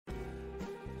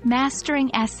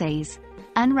Mastering Essays,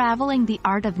 Unraveling the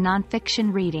Art of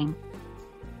Nonfiction Reading.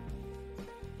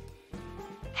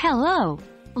 Hello,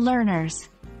 learners!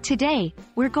 Today,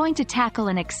 we're going to tackle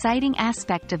an exciting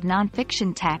aspect of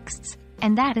nonfiction texts,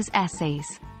 and that is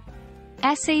essays.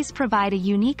 Essays provide a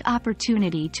unique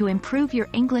opportunity to improve your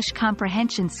English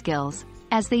comprehension skills,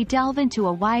 as they delve into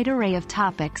a wide array of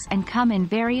topics and come in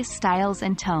various styles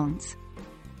and tones.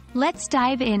 Let's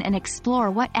dive in and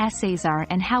explore what essays are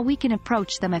and how we can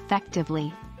approach them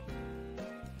effectively.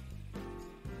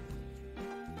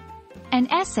 An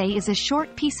essay is a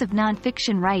short piece of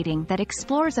nonfiction writing that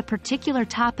explores a particular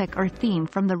topic or theme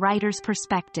from the writer's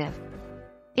perspective.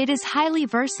 It is highly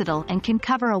versatile and can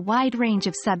cover a wide range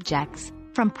of subjects,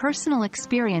 from personal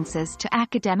experiences to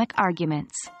academic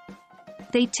arguments.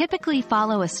 They typically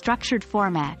follow a structured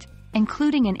format,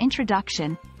 including an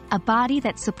introduction, a body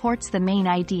that supports the main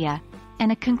idea,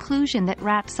 and a conclusion that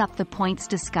wraps up the points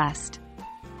discussed.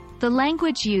 The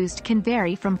language used can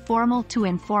vary from formal to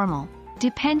informal,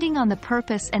 depending on the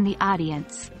purpose and the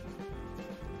audience.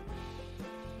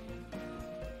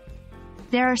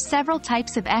 There are several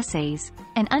types of essays,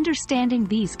 and understanding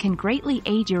these can greatly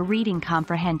aid your reading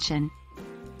comprehension.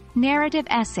 Narrative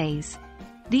essays.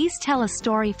 These tell a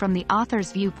story from the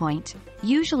author's viewpoint,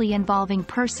 usually involving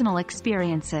personal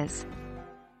experiences.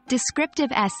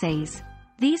 Descriptive essays.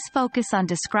 These focus on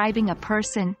describing a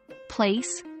person,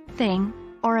 place, thing,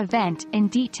 or event in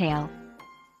detail.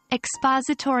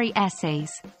 Expository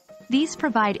essays. These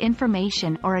provide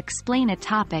information or explain a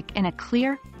topic in a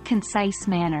clear, concise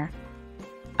manner.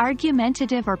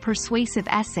 Argumentative or persuasive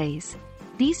essays.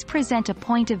 These present a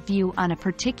point of view on a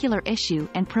particular issue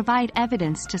and provide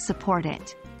evidence to support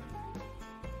it.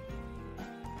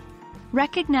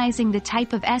 Recognizing the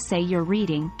type of essay you're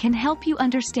reading can help you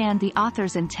understand the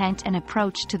author's intent and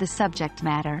approach to the subject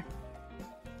matter.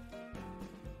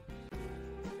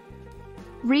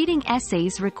 Reading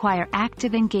essays require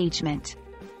active engagement.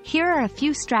 Here are a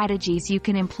few strategies you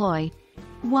can employ.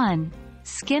 1.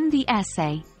 Skim the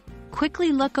essay.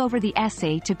 Quickly look over the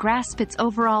essay to grasp its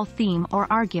overall theme or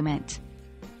argument.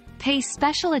 Pay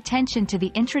special attention to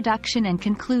the introduction and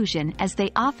conclusion as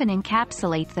they often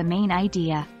encapsulate the main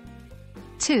idea.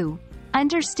 2.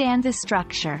 Understand the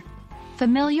structure.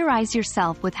 Familiarize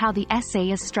yourself with how the essay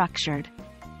is structured.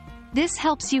 This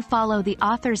helps you follow the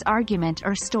author's argument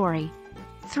or story.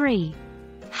 3.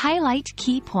 Highlight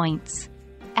key points.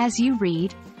 As you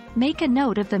read, make a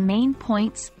note of the main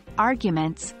points,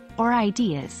 arguments, or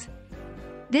ideas.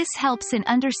 This helps in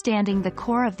understanding the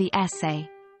core of the essay.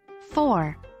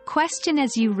 4. Question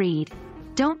as you read.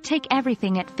 Don't take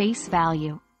everything at face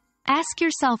value. Ask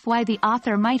yourself why the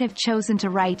author might have chosen to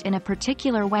write in a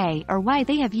particular way or why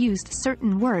they have used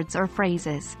certain words or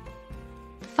phrases.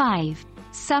 5.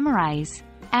 Summarize.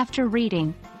 After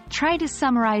reading, try to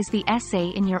summarize the essay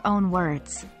in your own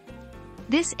words.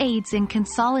 This aids in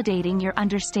consolidating your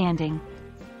understanding.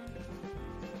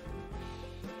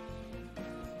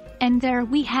 And there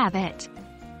we have it.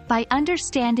 By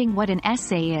understanding what an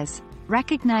essay is,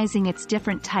 recognizing its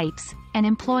different types, and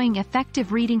employing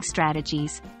effective reading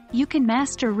strategies, you can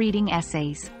master reading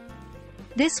essays.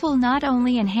 This will not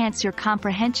only enhance your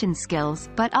comprehension skills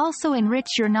but also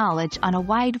enrich your knowledge on a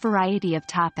wide variety of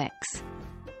topics.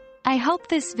 I hope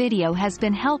this video has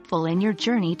been helpful in your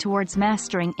journey towards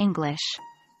mastering English.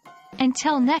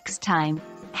 Until next time,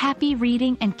 happy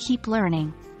reading and keep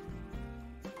learning.